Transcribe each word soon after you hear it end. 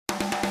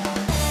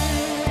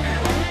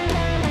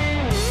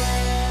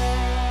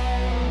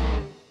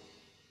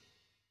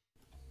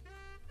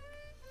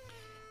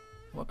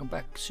welcome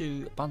back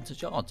to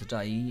Bunters Yard.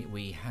 Today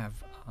we have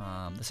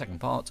the second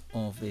part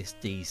of this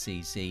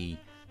DCC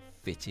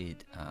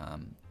fitted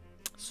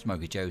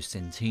Smokey Joe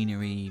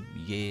Centenary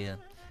year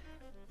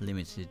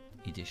limited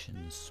edition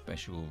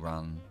special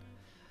run,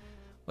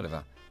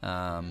 whatever.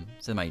 So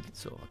they made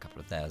sort of a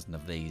couple of thousand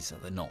of these, so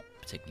they're not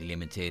particularly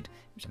limited.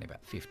 It's only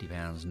about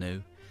 £50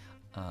 new,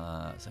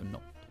 so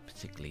not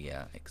particularly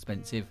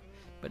expensive,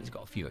 but it's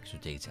got a few extra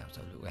details, so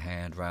little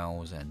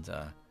handrails and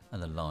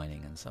the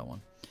lining and so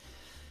on.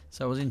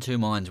 So I was in two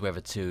minds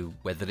whether to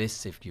weather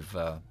this. If you've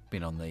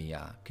been on the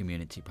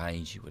community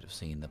page, you would have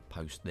seen the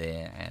post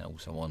there, and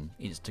also on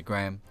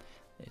Instagram.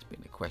 There's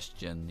been a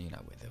question, you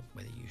know,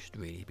 whether you should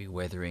really be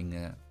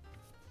weathering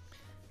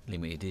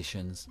limited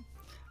editions,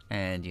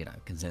 and you know,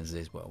 consensus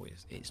is, well,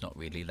 it's not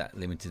really that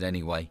limited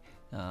anyway,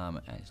 and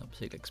it's not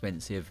particularly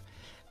expensive,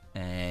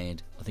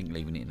 and I think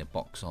leaving it in a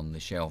box on the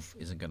shelf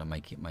isn't going to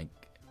make it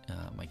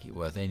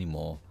worth any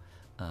more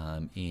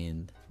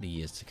in the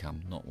years to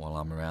come. Not while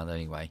I'm around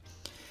anyway.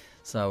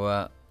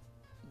 So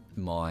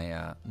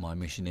my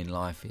mission in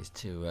life is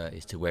to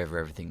weather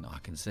everything that I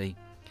can see.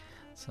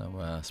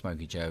 So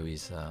Smokey Joe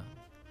is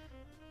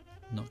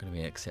not going to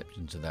be an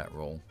exception to that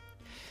rule.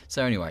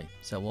 So anyway,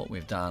 so what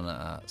we've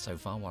done so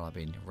far while I've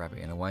been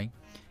rabbiting away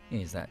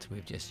is that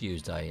we've just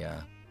used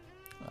a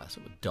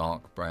sort of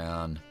dark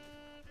brown,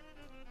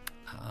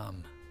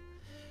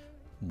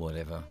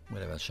 whatever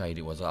shade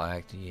it was. I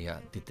actually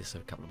did this a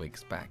couple of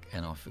weeks back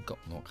and I've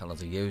forgotten what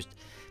colours I used,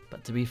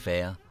 but to be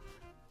fair,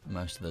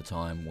 most of the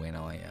time when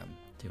I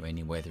do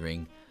any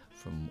weathering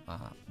from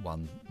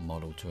one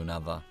model to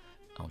another,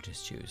 I'll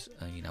just choose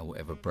you know,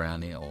 whatever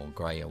brown or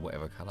grey or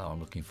whatever colour I'm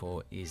looking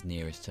for is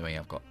nearest to me.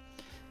 I've got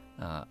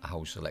a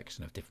whole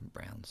selection of different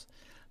browns,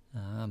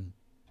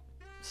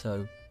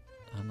 so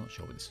I'm not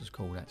sure what this is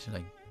called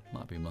actually.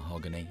 Might be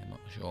mahogany, I'm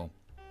not sure,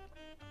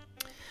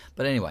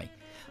 but anyway,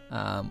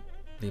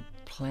 the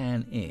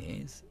plan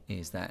is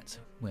that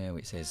where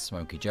it says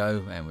Smokey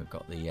Joe and we've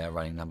got the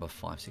running number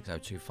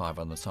 56025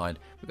 on the side,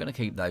 we're going to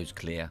keep those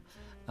clear,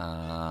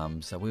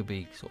 so we'll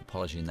be sort of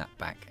polishing that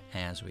back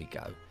as we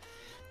go.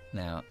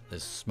 Now the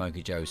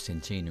Smokey Joe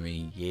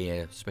Centenary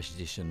year special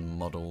edition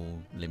model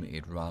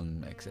limited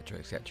run, etc,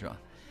 etc,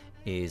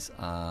 is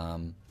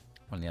one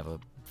of the other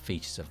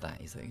features of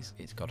that is that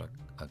it's got a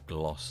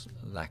gloss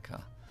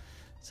lacquer,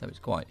 so it's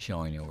quite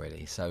shiny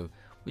already. So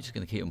we're just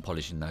going to keep on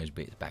polishing those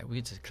bits back. We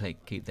just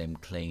keep them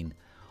clean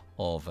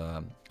of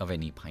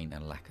any paint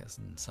and lacquers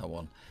and so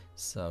on.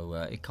 So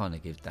it kind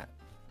of gives that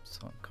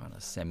kind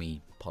of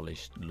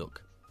semi-polished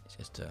look. It's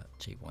just a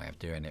cheap way of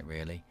doing it,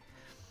 really.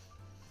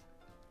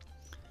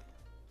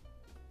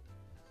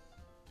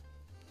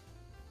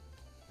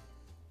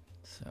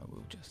 So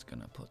we're just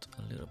going to put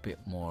a little bit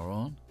more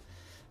on,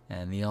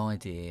 and the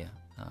idea,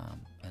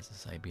 as I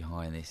say,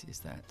 behind this is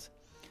that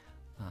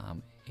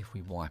if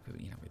we wipe it,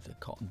 you know, with the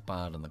cotton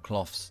bud and the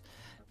cloths,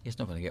 it's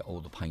not going to get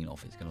all the paint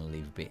off. It's going to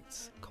leave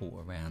bits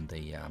caught around the,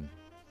 you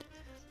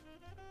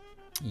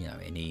know,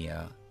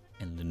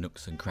 in the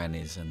nooks and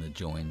crannies and the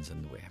joins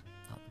and where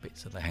the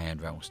bits of the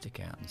handrail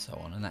stick out and so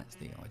on. And that's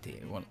the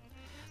idea. We want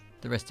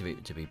the rest of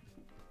it to be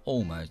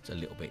almost a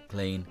little bit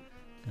clean,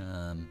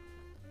 and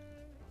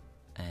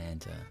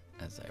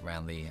as I say,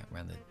 around the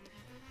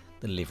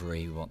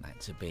livery, we want that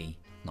to be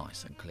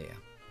nice and clear.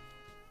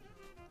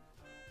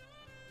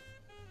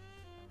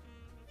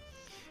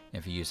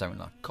 If you use something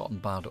like cotton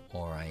bud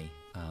or a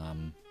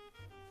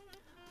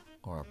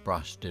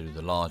brush to do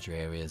the larger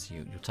areas,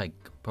 you'll take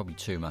probably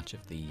too much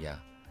of the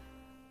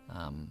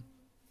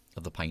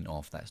paint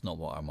off. That's not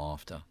what I'm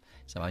after.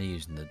 So I'm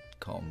using the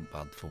cotton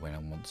bud for when I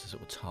want to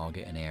sort of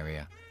target an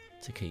area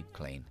to keep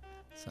clean.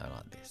 So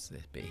like this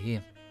bit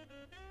here,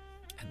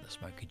 and the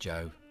Smokey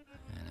Joe,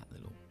 and that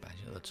little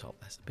badge at the top.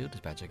 That's the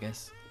builder's badge, I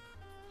guess.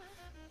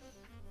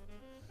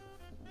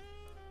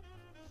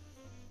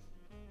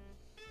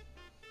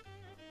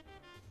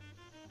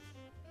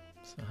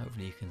 So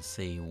hopefully you can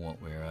see what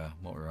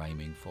we're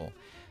aiming for.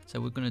 So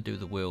we're going to do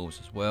the wheels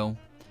as well,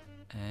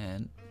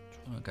 and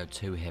try not to go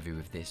too heavy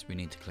with this. We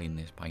need to clean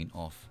this paint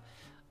off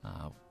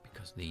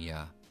because the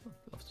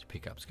obviously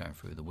pickups going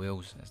through the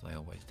wheels as they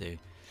always do.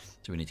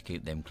 So we need to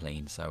keep them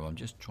clean. So I'm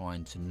just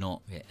trying to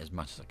not get as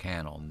much as I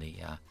can on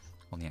the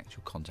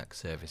actual contact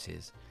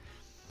surfaces,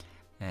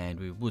 and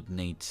we would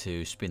need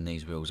to spin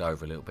these wheels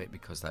over a little bit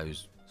because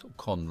those sort of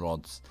con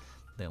rods,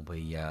 they'll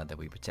be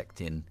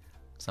protecting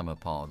some of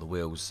part of the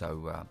wheels,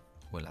 so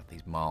we'll have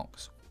these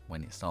marks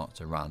when it starts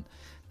to run.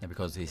 Now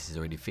because this is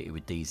already fitted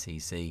with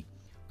DCC,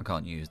 I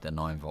can't use the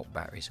 9-volt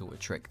battery sort of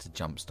trick to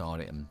jump start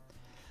it and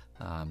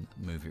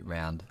move it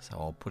round, so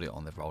I'll put it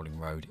on the rolling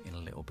road in a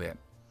little bit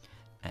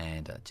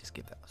and just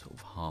give that sort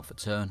of half a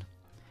turn,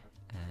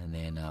 and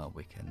then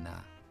we can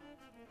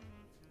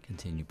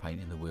continue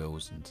painting the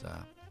wheels and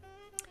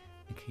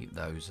keep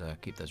those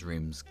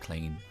rims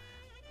clean.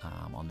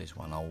 On this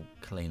one I'll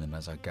clean them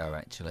as I go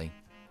actually.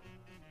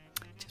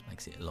 Just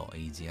makes it a lot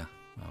easier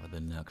rather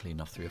than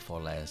cleaning off 3 or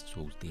 4 layers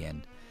towards the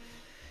end.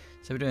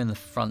 So we're doing the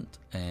front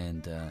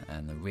and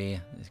the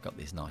rear. It's got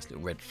this nice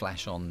little red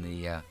flash on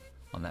the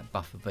on that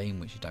buffer beam,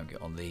 which you don't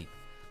get on the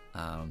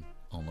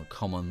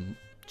common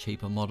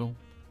cheaper model.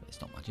 It's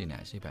not much in it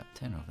actually, about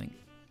 10 I think.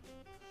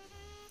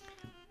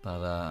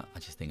 But I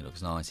just think it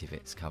looks nice if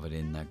it's covered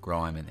in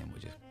grime, and then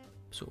we'll just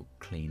sort of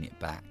clean it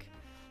back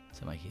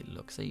to make it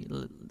look.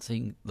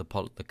 Seeing the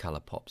colour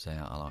pops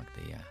out. I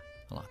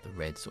like the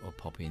red sort of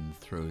popping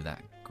through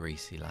that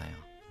greasy layer.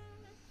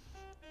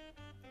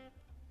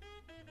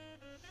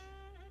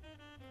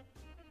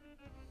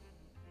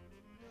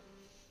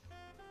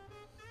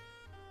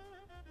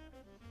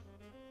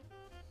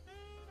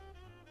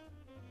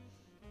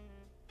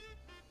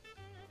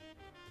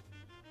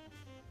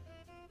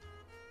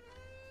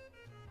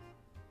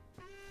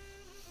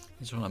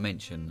 I just want to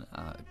mention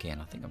again,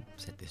 I think I've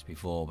said this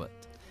before, but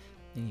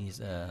these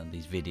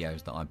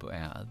videos that I put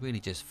out are really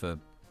just for,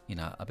 you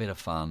know, a bit of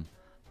fun,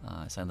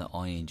 something that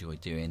I enjoy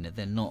doing.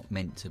 They're not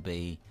meant to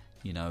be,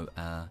 you know,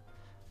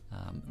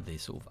 the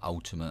sort of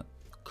ultimate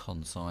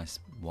concise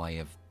way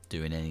of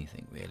doing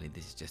anything really.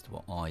 This is just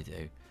what I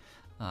do,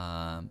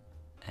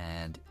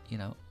 and you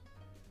know,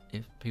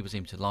 if people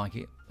seem to like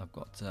it, I've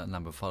got a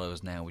number of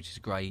followers now, which is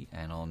great,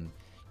 and on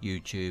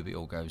YouTube it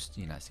all goes,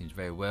 you know, it seems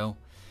very well.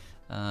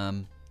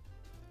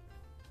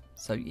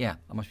 So yeah,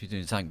 I must be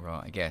doing something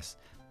right, I guess.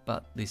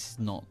 But this is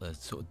not the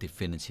sort of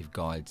definitive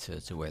guide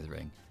to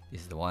weathering.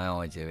 This is the way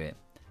I do it,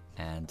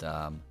 and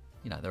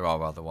you know, there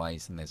are other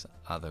ways, and there's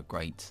other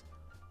great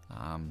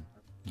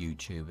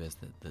YouTubers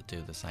that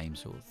do the same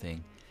sort of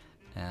thing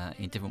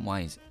in different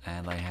ways,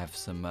 and they have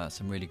some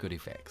really good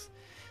effects.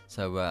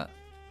 So like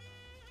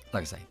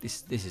I say,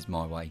 this is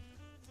my way.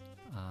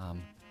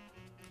 I'm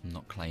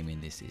not claiming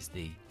this is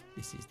the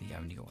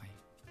only way.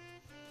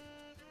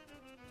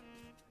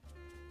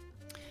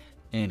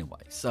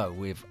 Anyway, so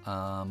we've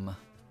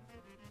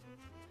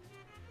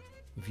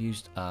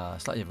used a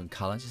slightly different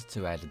colour just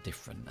to add a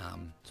different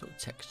sort of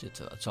texture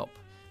to the top.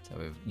 So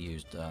we've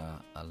used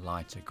a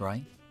lighter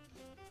grey,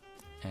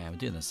 and we're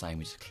doing the same,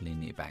 we're just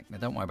cleaning it back. Now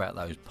don't worry about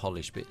those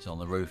polished bits on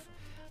the roof,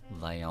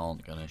 they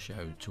aren't going to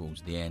show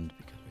towards the end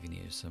because we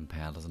can use some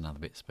powders and other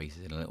bits and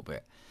pieces in a little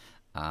bit.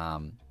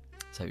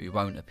 So it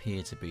won't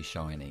appear to be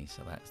shiny,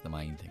 so that's the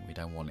main thing. We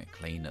don't want it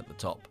clean at the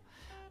top,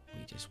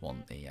 we just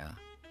want the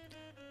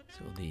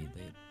sort of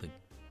the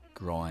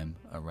grime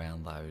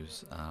around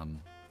those, you know,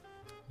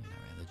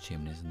 around the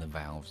chimneys and the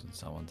valves and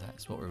so on.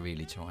 That's what we're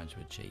really trying to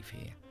achieve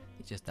here.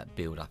 It's just that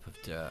build up of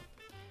dirt.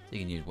 So you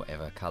can use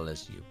whatever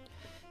colours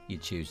you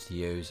choose to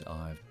use.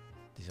 I've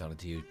decided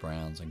to use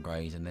browns and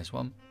greys in this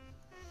one.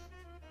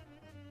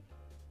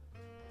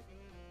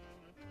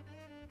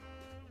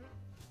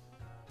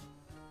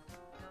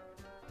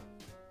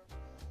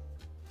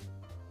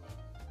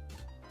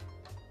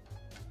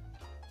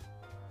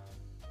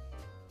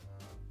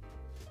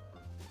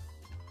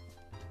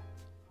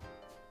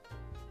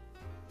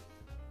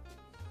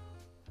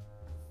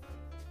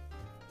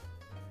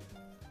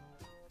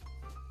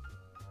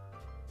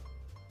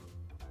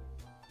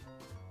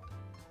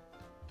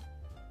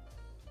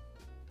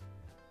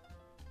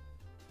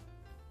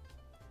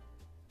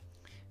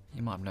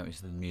 You might have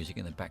noticed the music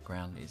in the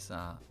background is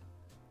I'm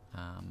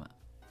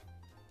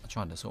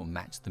trying to sort of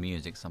match the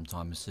music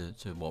sometimes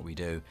to what we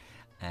do,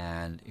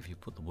 and if you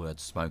put the word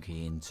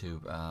Smokey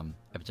into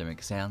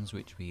Epidemic Sounds,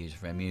 which we use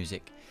for our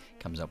music, it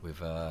comes up with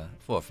 4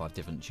 or 5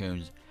 different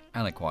tunes,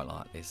 and I quite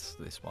like this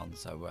one,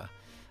 so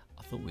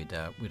I thought we'd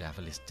have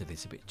a listen to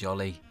this a bit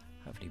jolly,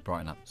 hopefully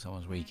brighten up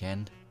someone's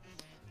weekend.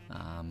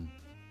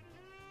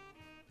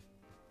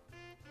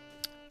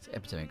 It's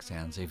Epidemic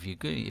Sounds. So if you've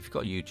got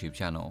a YouTube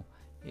channel,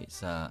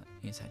 it's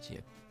actually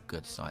a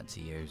good site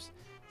to use,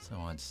 so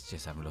I'd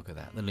just have a look at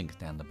that. The link's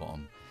down the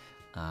bottom.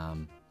 But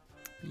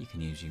you can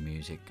use your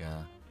music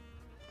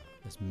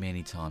as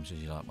many times as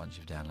you like once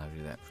you've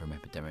downloaded that from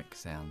Epidemic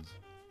Sounds.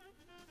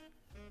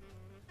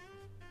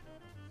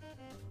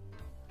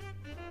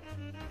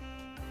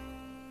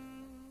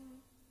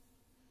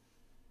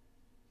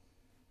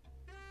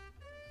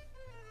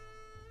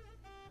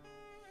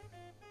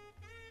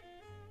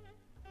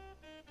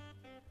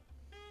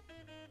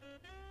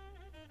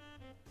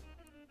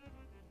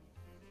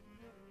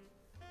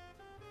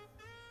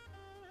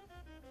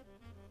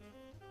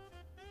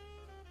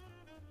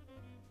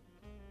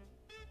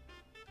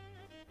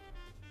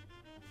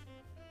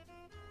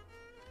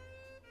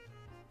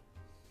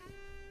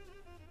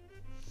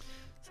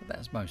 So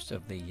that's most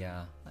of the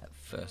that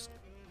first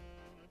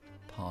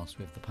pass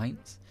with the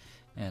paints,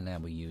 and now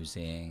we're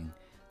using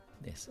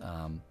this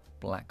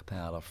black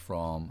powder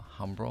from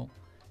Hornby.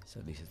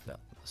 So this is the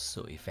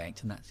soot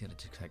effect, and that's going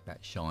to take that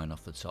shine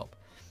off the top.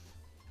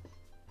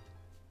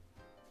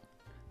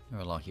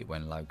 I like it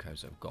when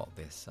locos have got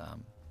this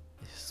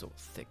this sort of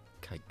thick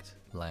caked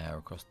layer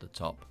across the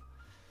top.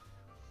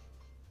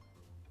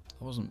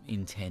 I wasn't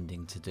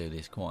intending to do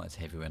this quite as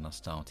heavy when I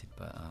started,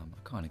 but I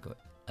kind of got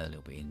a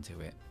little bit into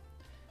it.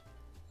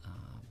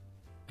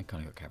 And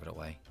kind of got carried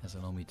away, as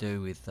I normally do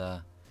with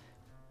my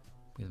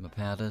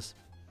powders.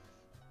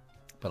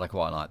 But I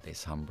quite like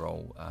this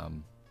Hornby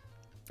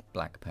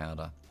black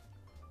powder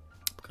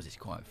because it's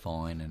quite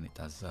fine, and it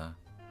does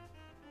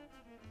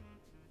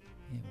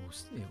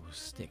it will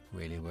stick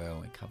really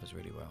well. It covers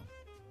really well.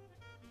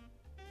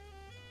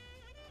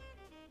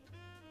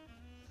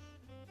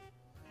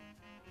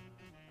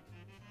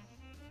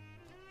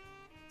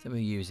 So we're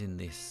using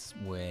this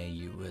where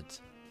you would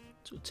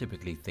sort of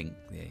typically think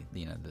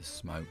the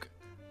smoke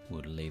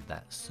would leave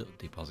that soot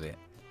deposit.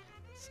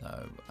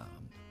 So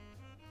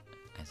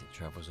as it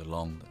travels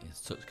along, the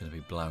soot's going to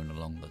be blown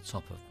along the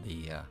top of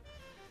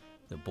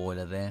the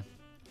boiler there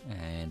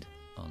and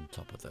on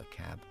top of the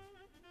cab.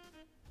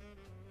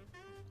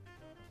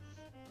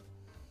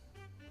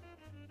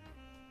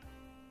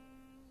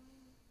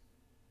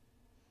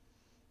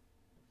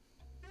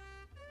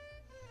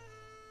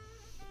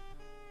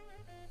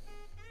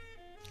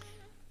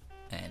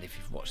 And if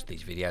you've watched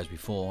these videos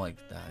before,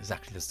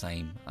 exactly the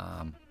same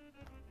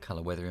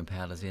colour weathering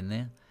powders in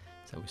there.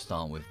 So we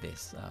start with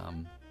this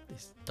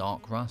this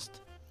dark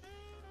rust.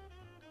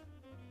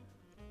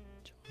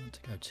 Try not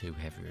to go too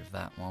heavy with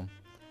that one.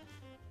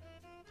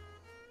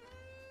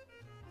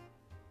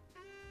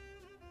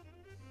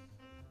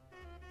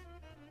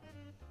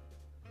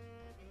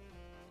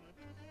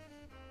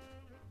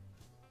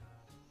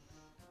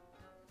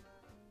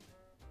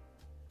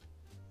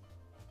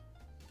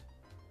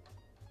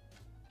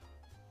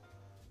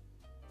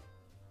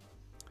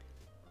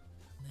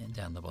 And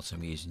down the bottom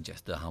we're using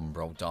just the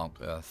Humbrol Dark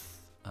Earth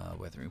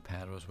weathering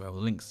powder as well. The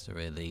links to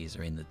these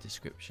are in the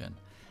description,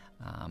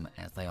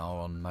 as they are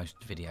on most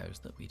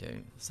videos that we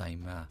do.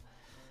 Same,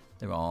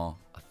 there are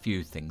a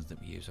few things that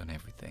we use on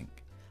everything,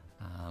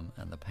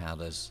 and the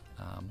powders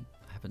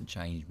haven't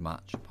changed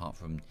much apart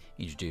from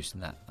introducing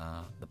that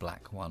the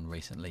black one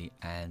recently,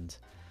 and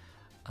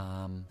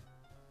the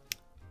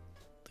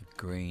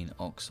green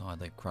oxide,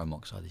 the chrome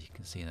oxide that you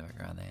can see in the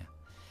background there.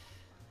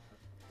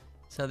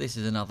 So this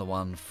is another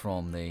one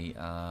from the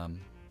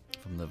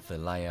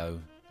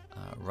Vallejo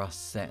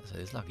rust set. So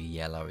it's like a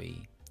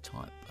yellowy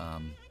type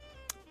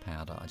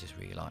powder. I just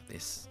really like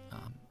this.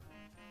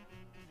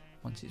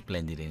 Once it's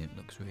blended in, it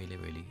looks really,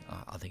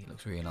 I think it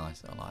looks really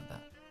nice. I like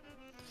that.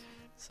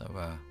 So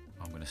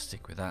I'm going to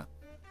stick with that.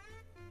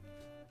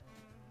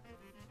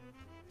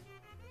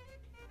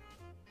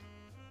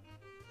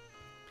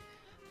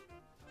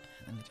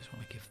 And I just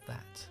want to give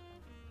that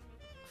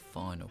a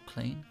final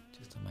clean,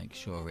 just to make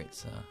sure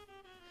it's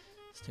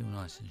still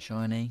nice and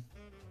shiny,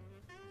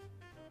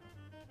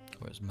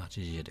 or as much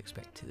as you'd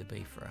expect it to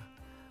be for a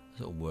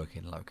sort of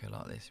working loco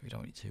like this. We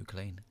don't want it too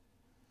clean.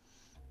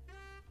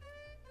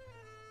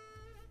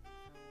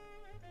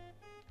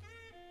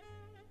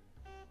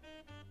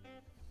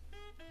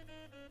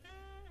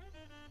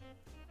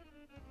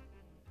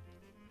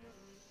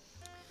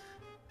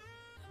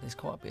 There's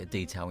quite a bit of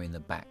detail in the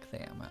back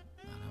there. I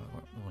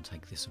don't want to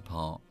take this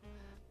apart,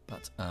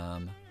 but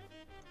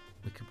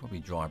we could probably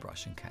dry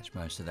brush and catch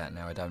most of that.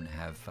 Now I don't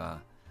have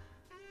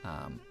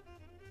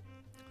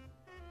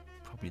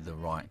probably the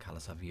right colour,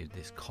 so I've used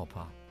this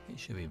copper. It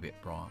should be a bit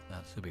bright.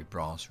 It should be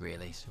brass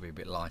really. It should be a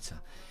bit lighter,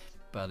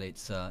 but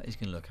it's going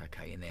to look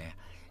okay in there,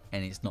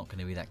 and it's not going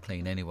to be that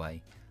clean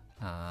anyway.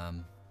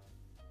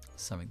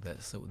 Something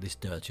that's sort of this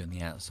dirty on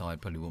the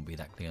outside probably won't be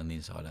that clean on the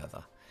inside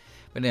either.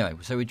 But anyway,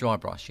 so we dry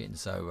brush in.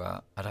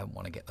 So I don't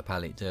want to get the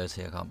palette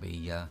dirty. I can't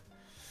be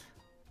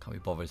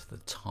bothered with the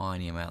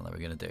tiny amount that we're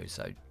going to do.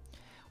 So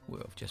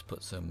we'll just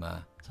put some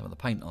of the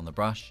paint on the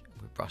brush.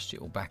 We've brushed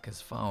it all back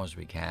as far as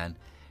we can,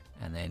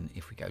 and then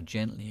if we go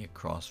gently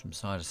across from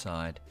side to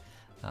side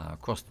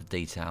across the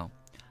detail,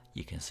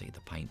 you can see the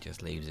paint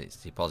just leaves its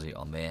deposit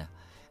on there,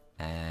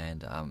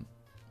 and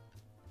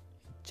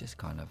just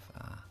kind of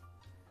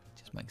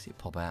just makes it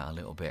pop out a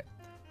little bit.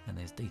 And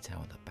there's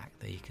detail at the back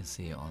there, you can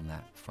see it on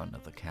that front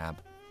of the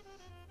cab.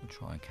 We'll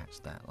try and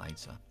catch that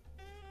later.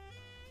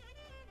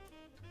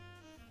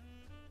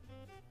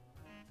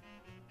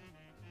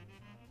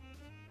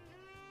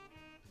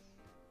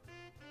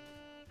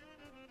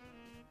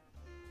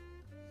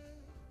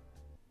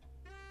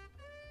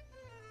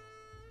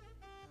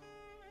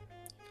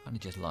 Kind of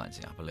just lights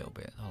it up a little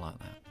bit. I like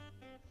that.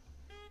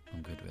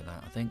 I'm good with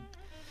that, I think.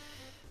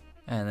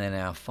 And then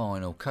our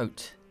final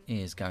coat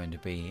is going to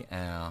be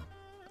our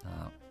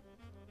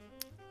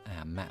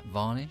matte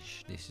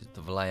varnish. This is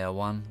the Vallejo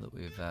one that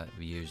we've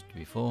used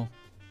before,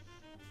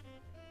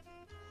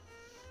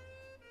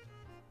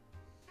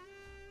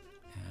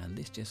 and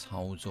this just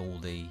holds all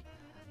the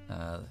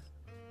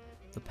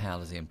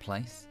powders in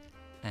place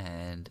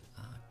and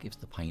gives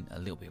the paint a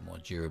little bit more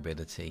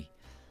durability,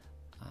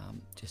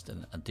 just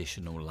an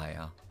additional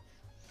layer.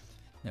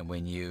 Now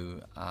when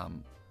you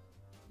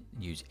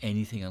use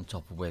anything on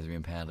top of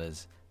weathering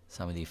powders,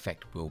 some of the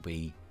effect will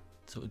be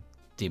sort of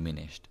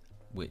diminished,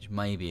 which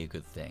may be a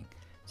good thing.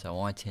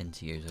 So I tend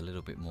to use a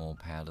little bit more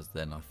powders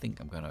than I think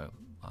I'm going to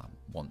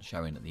want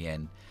showing at the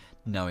end,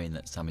 knowing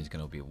that some is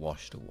going to be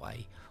washed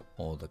away,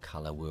 or the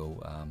colour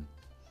will,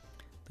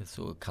 the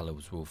sort of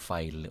colours will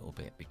fade a little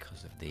bit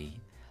because of the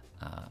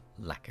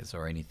lacquers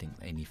or anything,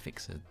 any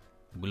fixer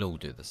will all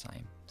do the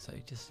same. So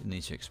you just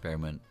need to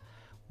experiment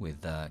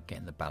with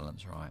getting the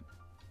balance right.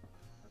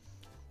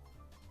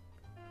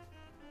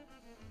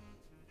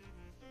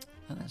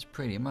 And that's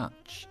pretty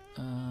much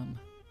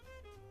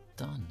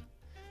done.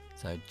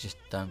 So just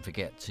don't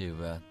forget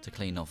to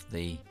clean off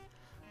the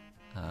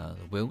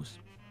wheels.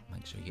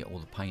 Make sure you get all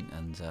the paint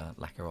and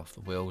lacquer off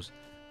the wheels,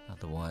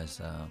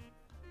 otherwise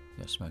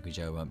your Smokey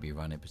Joe won't be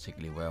running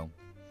particularly well.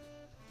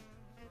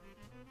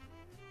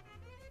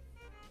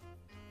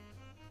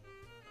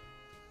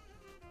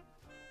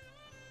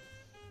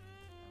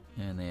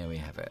 And there we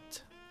have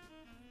it.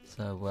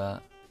 So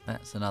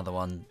that's another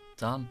one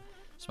done.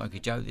 Smokey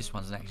Joe, this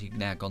one's actually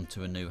now gone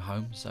to a new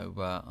home, so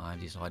I'm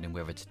deciding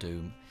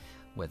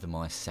whether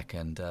my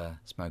second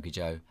Smokey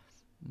Joe,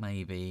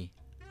 maybe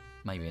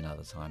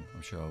another time.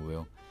 I'm sure I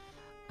will.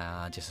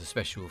 Just a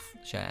special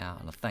shout out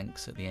and a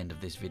thanks at the end of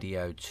this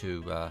video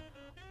to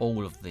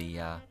all of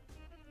the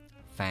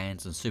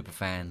fans and super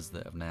fans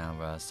that have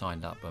now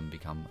signed up and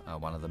become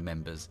one of the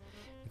members.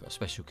 We've got a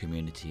special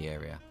community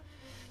area.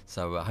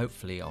 So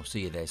hopefully I'll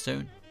see you there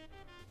soon.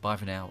 Bye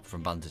for now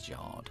from Bunters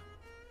Yard.